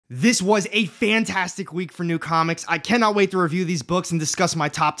This was a fantastic week for new comics. I cannot wait to review these books and discuss my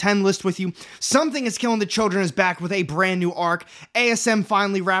top 10 list with you. Something is Killing the Children is back with a brand new arc. ASM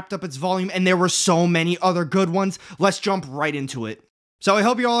finally wrapped up its volume, and there were so many other good ones. Let's jump right into it. So I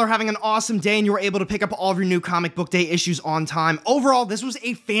hope you all are having an awesome day and you were able to pick up all of your new comic book day issues on time. Overall, this was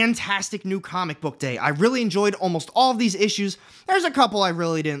a fantastic new comic book day. I really enjoyed almost all of these issues. There's a couple I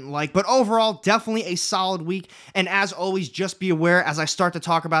really didn't like, but overall, definitely a solid week. And as always, just be aware as I start to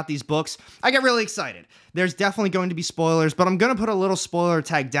talk about these books, I get really excited. There's definitely going to be spoilers, but I'm going to put a little spoiler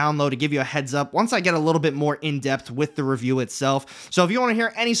tag down low to give you a heads up once I get a little bit more in-depth with the review itself. So if you want to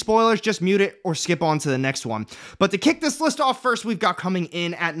hear any spoilers, just mute it or skip on to the next one. But to kick this list off first, we've got coming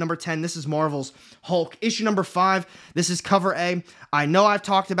in at number 10, this is Marvel's Hulk, issue number 5. This is cover A. I know I've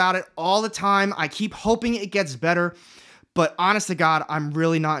talked about it all the time. I keep hoping it gets better. But honest to God, I'm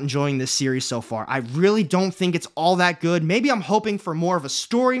really not enjoying this series so far. I really don't think it's all that good. Maybe I'm hoping for more of a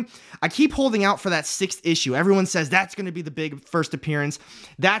story. I keep holding out for that 6th issue. Everyone says that's going to be the big first appearance.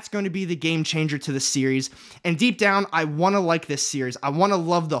 That's going to be the game changer to the series. And deep down, I want to like this series. I want to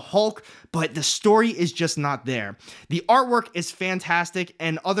love the Hulk, but the story is just not there. The artwork is fantastic,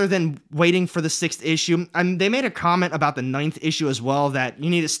 and other than waiting for the 6th issue, and they made a comment about the 9th issue as well, that you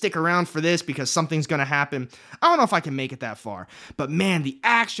need to stick around for this because something's going to happen. I don't know if I can make it that far, but man, the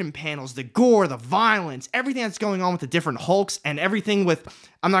action panels, the gore, the violence, everything that's going on with the different Hulks, and everything with,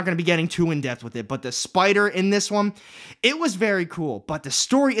 I'm not going to be getting too in-depth with it, but the spider in this one, it was very cool, but the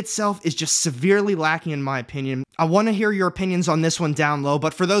story itself is just severely lacking in my opinion. I want to hear your opinions on this one down low,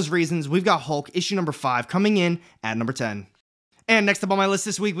 but for those reasons, we've got Hulk, issue number 5, coming in at number 10. And next up on my list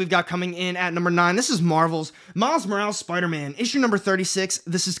this week, we've got coming in at number 9, this is Marvel's Miles Morales Spider-Man, issue number 36.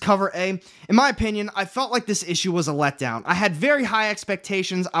 This is cover A. In my opinion, I felt like this issue was a letdown. I had very high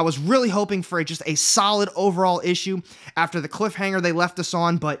expectations. I was really hoping for just a solid overall issue after the cliffhanger they left us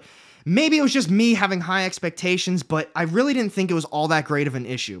on, but maybe it was just me having high expectations, but I really didn't think it was all that great of an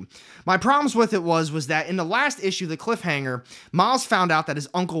issue. My problems with it was that in the last issue, the cliffhanger, Miles found out that his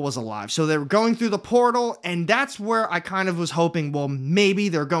uncle was alive. So they were going through the portal, and that's where I kind of was hoping, well, maybe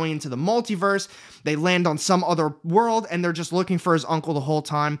they're going into the multiverse, they land on some other world, and they're just looking for his uncle the whole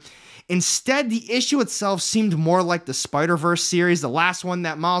time. Instead, the issue itself seemed more like the Spider-Verse series, the last one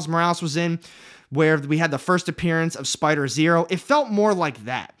that Miles Morales was in, where we had the first appearance of Spider-Zero. It felt more like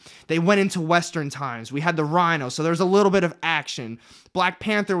that. They went into Western times. We had the Rhino, so there's a little bit of action. Black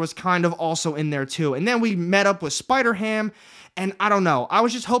Panther was kind of also in there too. And then we met up with Spider-Ham, and I don't know. I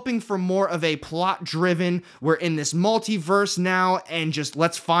was just hoping for more of a plot-driven, we're in this multiverse now, and just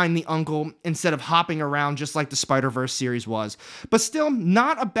let's find the uncle instead of hopping around just like the Spider-Verse series was. But still,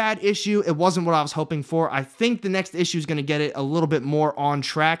 not a bad issue. It wasn't what I was hoping for. I think the next issue is going to get it a little bit more on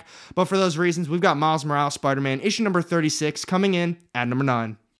track. But for those reasons, we've got Miles Morales Spider-Man, issue number 36, coming in at number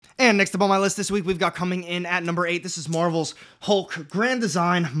 9. And next up on my list this week, we've got coming in at number 8, this is Marvel's Hulk Grand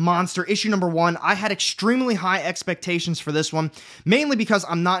Design Monster, issue number 1. I had extremely high expectations for this one, mainly because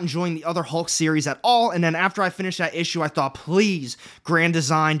I'm not enjoying the other Hulk series at all, and then after I finished that issue, I thought, please, Grand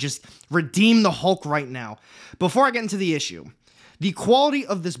Design, just redeem the Hulk right now. Before I get into the issue, the quality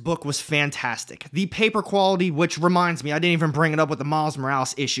of this book was fantastic. The paper quality, which reminds me, I didn't even bring it up with the Miles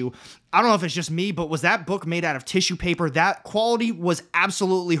Morales issue. I don't know if it's just me, but was that book made out of tissue paper? That quality was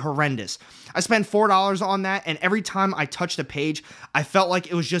absolutely horrendous. I spent $4 on that, and every time I touched a page, I felt like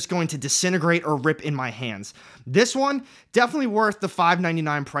it was just going to disintegrate or rip in my hands. This one, definitely worth the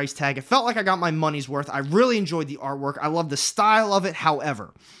 $5.99 price tag. It felt like I got my money's worth. I really enjoyed the artwork. I love the style of it,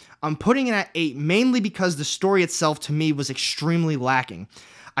 however, I'm putting it at 8 mainly because the story itself to me was extremely lacking.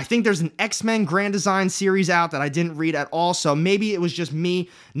 I think there's an X-Men Grand Design series out that I didn't read at all, so maybe it was just me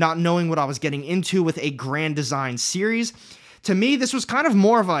not knowing what I was getting into with a Grand Design series. To me, this was kind of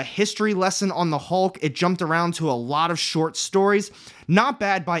more of a history lesson on the Hulk. It jumped around to a lot of short stories. Not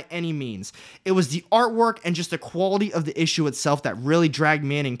bad by any means. It was the artwork and just the quality of the issue itself that really dragged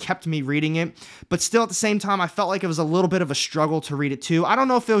me in and kept me reading it. But still, at the same time, I felt like it was a little bit of a struggle to read it too. I don't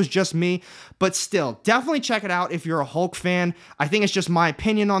know if it was just me, but still, definitely check it out if you're a Hulk fan. I think it's just my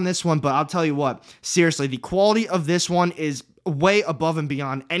opinion on this one, but I'll tell you what, seriously, the quality of this one is way above and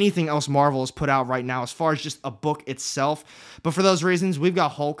beyond anything else Marvel has put out right now as far as just a book itself. But for those reasons, we've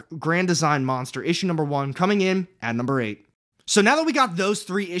got Hulk Grand Design Monster, issue number 1, coming in at number 8. So now that we got those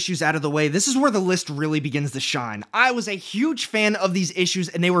 3 issues out of the way, this is where the list really begins to shine. I was a huge fan of these issues,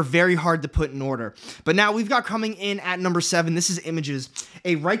 and they were very hard to put in order. But now we've got coming in at number 7, this is Images,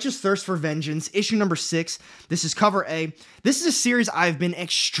 A Righteous Thirst for Vengeance, issue number 6. This is cover A. This is a series I've been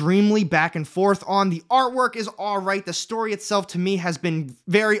extremely back and forth on. The artwork is alright. The story itself to me has been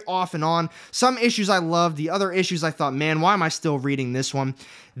very off and on. Some issues I loved. The other issues I thought, man, why am I still reading this one?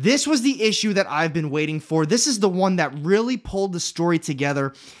 This was the issue that I've been waiting for. This is the one that really pulled the story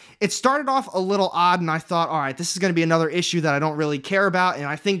together. It started off a little odd, and I thought, all right, this is going to be another issue that I don't really care about, and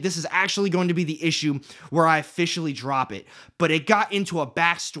I think this is actually going to be the issue where I officially drop it. But it got into a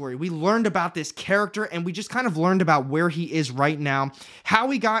backstory. We learned about this character, and we just kind of learned about where he is right now, how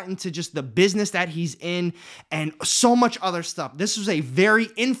he got into just the business that he's in, and so much other stuff. This was a very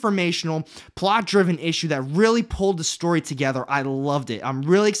informational, plot-driven issue that really pulled the story together. I loved it. I'm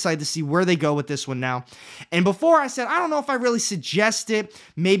really excited to see where they go with this one now. And before I said, I don't know if I really suggest it,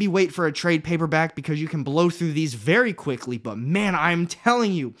 maybe wait for a trade paperback because you can blow through these very quickly, but man, I'm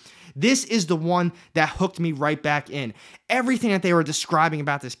telling you, this is the one that hooked me right back in. Everything that they were describing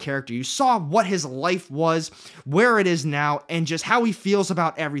about this character, you saw what his life was, where it is now, and just how he feels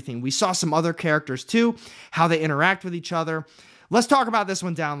about everything. We saw some other characters too, how they interact with each other. Let's talk about this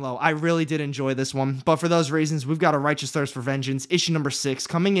one down low. I really did enjoy this one, but for those reasons, we've got A Righteous Thirst for Vengeance, issue number 6,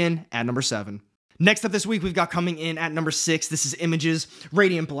 coming in at number 7. Next up this week, we've got coming in at number 6, this is Images,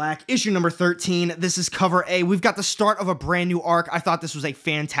 Radiant Black, issue number 13. This is cover A. We've got the start of a brand new arc. I thought this was a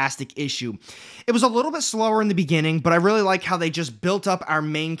fantastic issue. It was a little bit slower in the beginning, but I really like how they just built up our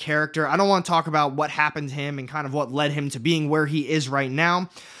main character. I don't want to talk about what happened to him and kind of what led him to being where he is right now,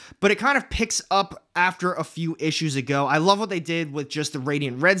 but it kind of picks up after a few issues ago. I love what they did with just the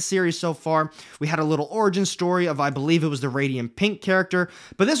Radiant Red series so far. We had a little origin story of, I believe it was the Radiant Pink character,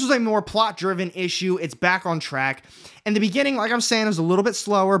 but this was a more plot-driven issue. It's back on track. In the beginning, like I'm saying, it was a little bit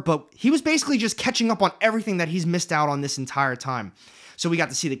slower, but he was basically just catching up on everything that he's missed out on this entire time. So we got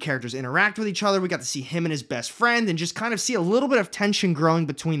to see the characters interact with each other. We got to see him and his best friend and just kind of see a little bit of tension growing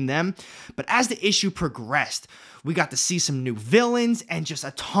between them. But as the issue progressed, we got to see some new villains and just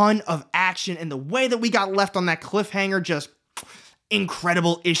a ton of action. And the way that we got left on that cliffhanger, just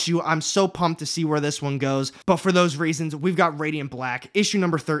incredible issue. I'm so pumped to see where this one goes. But for those reasons, we've got Radiant Black, issue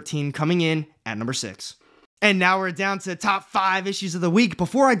number 13, coming in at number 6. And now we're down to top 5 issues of the week.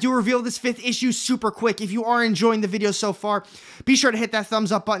 Before I do reveal this 5th issue super quick, if you are enjoying the video so far, be sure to hit that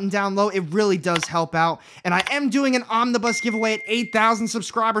thumbs up button down low. It really does help out. And I am doing an omnibus giveaway at 8,000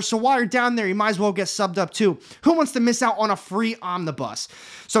 subscribers, so while you're down there, you might as well get subbed up too. Who wants to miss out on a free omnibus?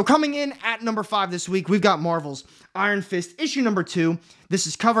 So coming in at number 5 this week, we've got Marvel's Iron Fist, issue number 2. This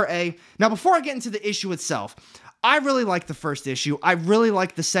is cover A. Now, before I get into the issue itself, I really like the first issue. I really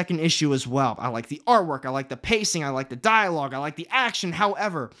like the second issue as well. I like the artwork, I like the pacing, I like the dialogue, I like the action.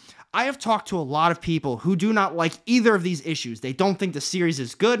 However, I have talked to a lot of people who do not like either of these issues. They don't think the series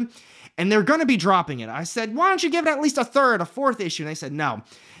is good, and they're going to be dropping it. I said, why don't you give it at least a 3rd, a 4th issue? And they said, no,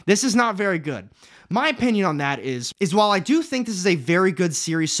 this is not very good. My opinion on that is while I do think this is a very good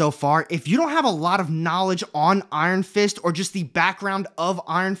series so far, if you don't have a lot of knowledge on Iron Fist or just the background of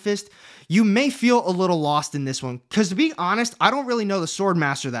Iron Fist, you may feel a little lost in this one. Because to be honest, I don't really know the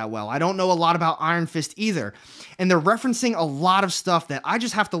Swordmaster that well. I don't know a lot about Iron Fist either. And they're referencing a lot of stuff that I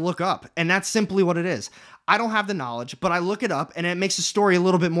just have to look up. And that's simply what it is. I don't have the knowledge, but I look it up and it makes the story a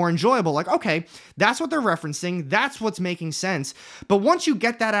little bit more enjoyable. Like, okay, that's what they're referencing. That's what's making sense. But once you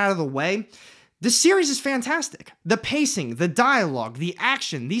get that out of the way, the series is fantastic. The pacing, the dialogue, the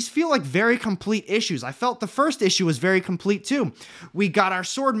action, these feel like very complete issues. I felt the first issue was very complete too. We got our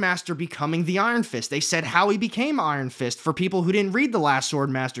Swordmaster becoming the Iron Fist. They said how he became Iron Fist for people who didn't read the last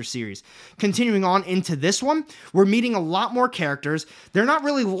Swordmaster series. Continuing on into this one, we're meeting a lot more characters. They're not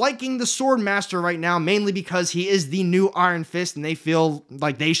really liking the Swordmaster right now, mainly because he is the new Iron Fist and they feel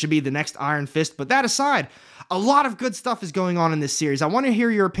like they should be the next Iron Fist. But that aside, a lot of good stuff is going on in this series. I want to hear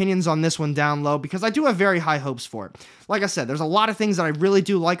your opinions on this one down low because I do have very high hopes for it. Like I said, there's a lot of things that I really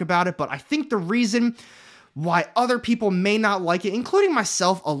do like about it, but I think the reason why other people may not like it, including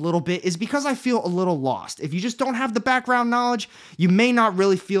myself a little bit, is because I feel a little lost. If you just don't have the background knowledge, you may not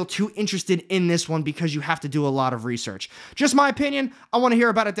really feel too interested in this one because you have to do a lot of research. Just my opinion. I want to hear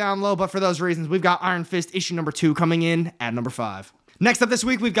about it down low, but for those reasons, we've got Iron Fist issue number 2 coming in at number 5. Next up this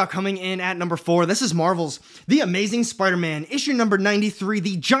week, we've got coming in at number 4, this is Marvel's The Amazing Spider-Man, issue number 93,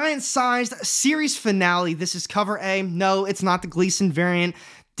 the giant-sized series finale. This is cover A. No, it's not the Gleason variant.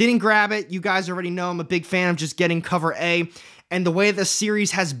 Didn't grab it. You guys already know I'm a big fan of just getting cover A. And the way the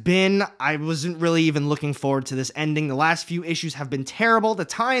series has been, I wasn't really even looking forward to this ending. The last few issues have been terrible. The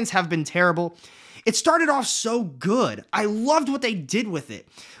tie-ins have been terrible. It started off so good. I loved what they did with it.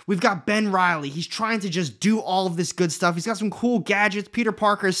 We've got Ben Reilly. He's trying to just do all of this good stuff. He's got some cool gadgets. Peter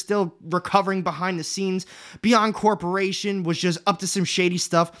Parker is still recovering behind the scenes. Beyond Corporation was just up to some shady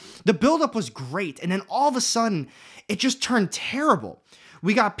stuff. The buildup was great. And then all of a sudden, it just turned terrible.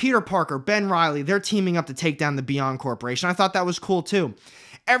 We got Peter Parker, Ben Reilly. They're teaming up to take down the Beyond Corporation. I thought that was cool too.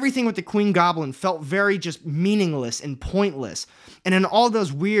 everything with the Queen Goblin felt very just meaningless and pointless. And then all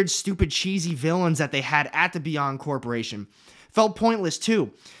those weird, stupid, cheesy villains that they had at the Beyond Corporation felt pointless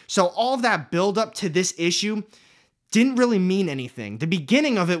too. So all of that build up to this issue didn't really mean anything. The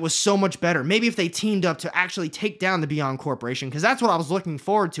beginning of it was so much better. Maybe if they teamed up to actually take down the Beyond Corporation, because that's what I was looking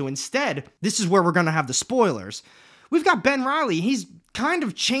forward to. Instead, this is where we're going to have the spoilers. We've got Ben Reilly. He's kind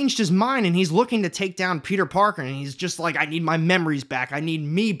of changed his mind, and he's looking to take down Peter Parker, and he's just like, I need my memories back. I need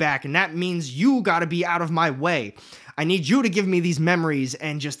me back, and that means you got to be out of my way. I need you to give me these memories,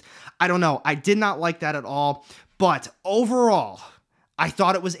 and just, I don't know. I did not like that at all, but overall, I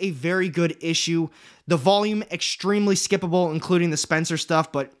thought it was a very good issue. The volume, extremely skippable, including the Spencer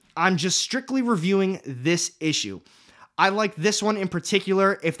stuff, but I'm just strictly reviewing this issue. I like this one in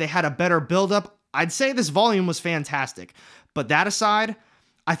particular. If they had a better build-up, I'd say this volume was fantastic. But that aside,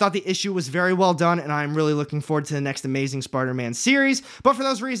 I thought the issue was very well done, and I'm really looking forward to the next Amazing Spider-Man series. But for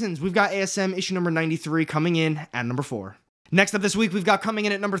those reasons, we've got ASM issue number 93 coming in at number 4. Next up this week, we've got coming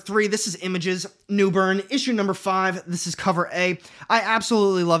in at number 3, this is Images, Newburn, issue number 5, this is cover A. I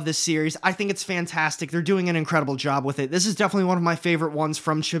absolutely love this series. I think it's fantastic. They're doing an incredible job with it. This is definitely one of my favorite ones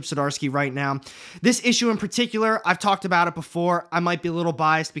from Chip Zdarsky right now. This issue in particular, I've talked about it before. I might be a little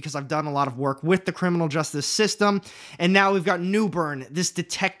biased because I've done a lot of work with the criminal justice system, and now we've got Newburn, this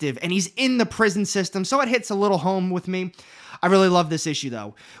detective, and he's in the prison system, so it hits a little home with me. I really love this issue,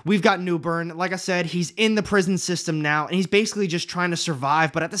 though. We've got Newburn. Like I said, he's in the prison system now, and he's basically just trying to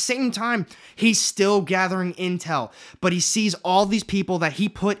survive, but at the same time, he's still gathering intel. But he sees all these people that he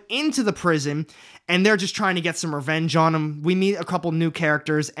put into the prison, and they're just trying to get some revenge on him. We meet a couple new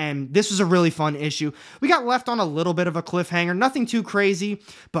characters, and this was a really fun issue. We got left on a little bit of a cliffhanger, nothing too crazy,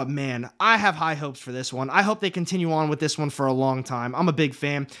 but man, I have high hopes for this one. I hope they continue on with this one for a long time. I'm a big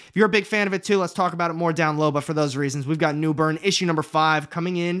fan. If you're a big fan of it too, let's talk about it more down low, but for those reasons, we've got Newburn, issue number 5,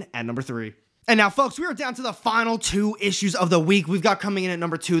 coming in at number 3. And now, folks, we are down to the final 2 issues of the week. We've got coming in at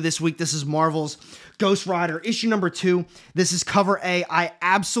number 2 this week. This is Marvel's Ghost Rider, issue number 2. This is cover A. I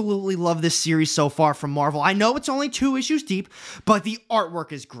absolutely love this series so far from Marvel. I know it's only 2 issues deep, but the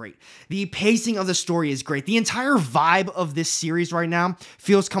artwork is great. The pacing of the story is great. The entire vibe of this series right now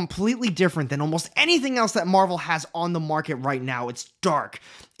feels completely different than almost anything else that Marvel has on the market right now. It's dark.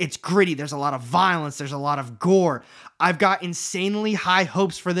 It's gritty. There's a lot of violence. There's a lot of gore. I've got insanely high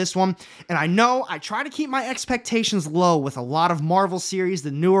hopes for this one, and I know I try to keep my expectations low with a lot of Marvel series,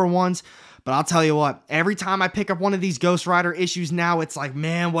 the newer ones, but I'll tell you what, every time I pick up one of these Ghost Rider issues now, it's like,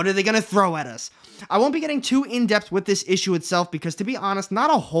 man, what are they going to throw at us? I won't be getting too in-depth with this issue itself because, to be honest,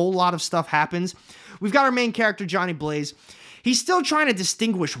 not a whole lot of stuff happens. We've got our main character, Johnny Blaze. He's still trying to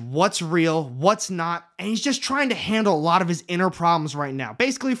distinguish what's real, what's not, and he's just trying to handle a lot of his inner problems right now.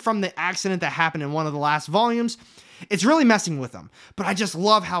 Basically, from the accident that happened in one of the last volumes, it's really messing with him. But I just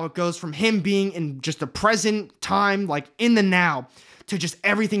love how it goes from him being in just the present time, like in the now, to just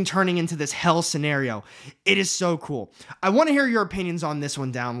everything turning into this hell scenario. It is so cool. I want to hear your opinions on this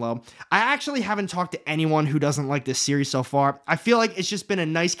one down low. I actually haven't talked to anyone who doesn't like this series so far. I feel like it's just been a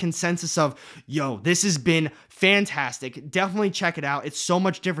nice consensus of, yo, this has been fantastic. Definitely check it out. It's so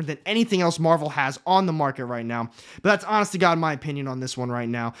much different than anything else Marvel has on the market right now. But that's honest to God my opinion on this one right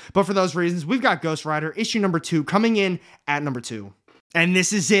now. But for those reasons, we've got Ghost Rider, issue number 2, coming in at number 2. And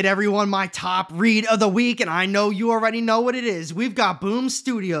this is it, everyone, my top read of the week, and I know you already know what it is. We've got Boom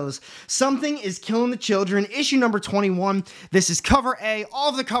Studios, Something is Killing the Children, issue number 21. This is cover A. All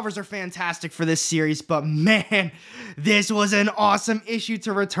of the covers are fantastic for this series, but man, this was an awesome issue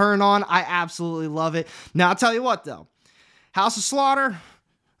to return on. I absolutely love it. Now, I'll tell you what, though. House of Slaughter,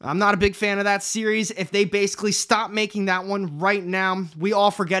 I'm not a big fan of that series. If they basically stop making that one right now, we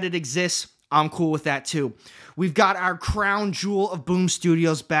all forget it exists. I'm cool with that too. We've got our crown jewel of Boom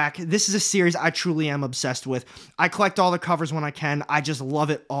Studios back. This is a series I truly am obsessed with. I collect all the covers when I can. I just love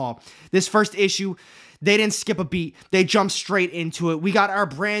it all. This first issue, they didn't skip a beat. They jumped straight into it. We got our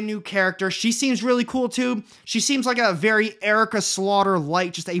brand new character. She seems really cool too. She seems like a very Erica Slaughter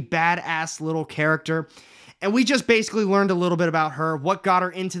light, just a badass little character. And we just basically learned a little bit about her, what got her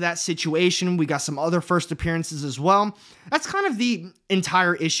into that situation. We got some other first appearances as well. That's kind of the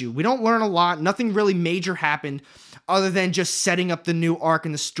entire issue. We don't learn a lot. Nothing really major happened other than just setting up the new arc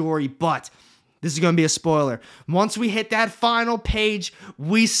in the story. But this is going to be a spoiler. Once we hit that final page,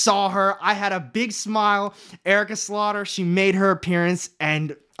 we saw her. I had a big smile. Erica Slaughter, she made her appearance,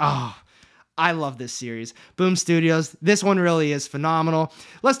 and I love this series. Boom Studios, this one really is phenomenal.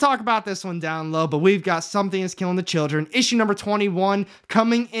 Let's talk about this one down low, but we've got Something is Killing the Children, issue number 21,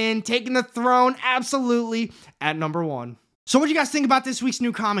 coming in, taking the throne, absolutely, at number 1. So what do you guys think about this week's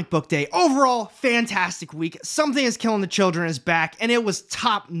new comic book day? Overall, fantastic week. Something is Killing the Children is back, and it was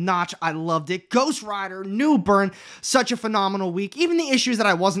top notch. I loved it. Ghost Rider, New Burn, such a phenomenal week. Even the issues that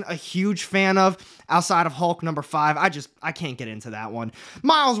I wasn't a huge fan of, outside of Hulk number 5, I can't get into that one.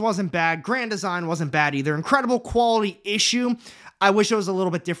 Miles wasn't bad. Grand Design wasn't bad either. Incredible quality issue. I wish it was a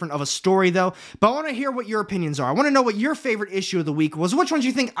little bit different of a story, though, but I want to hear what your opinions are. I want to know what your favorite issue of the week was. Which ones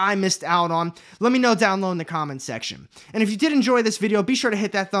you think I missed out on? Let me know down low in the comment section. And if you did enjoy this video, be sure to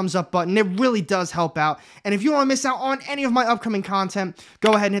hit that thumbs up button. It really does help out. And if you want to miss out on any of my upcoming content,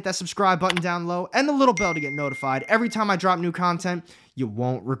 go ahead and hit that subscribe button down low and the little bell to get notified every time I drop new content. You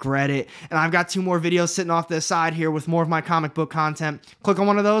won't regret it. And I've got 2 more videos sitting off the side here with more of my comic book content. Click on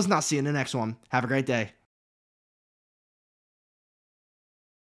one of those, and I'll see you in the next one. Have a great day.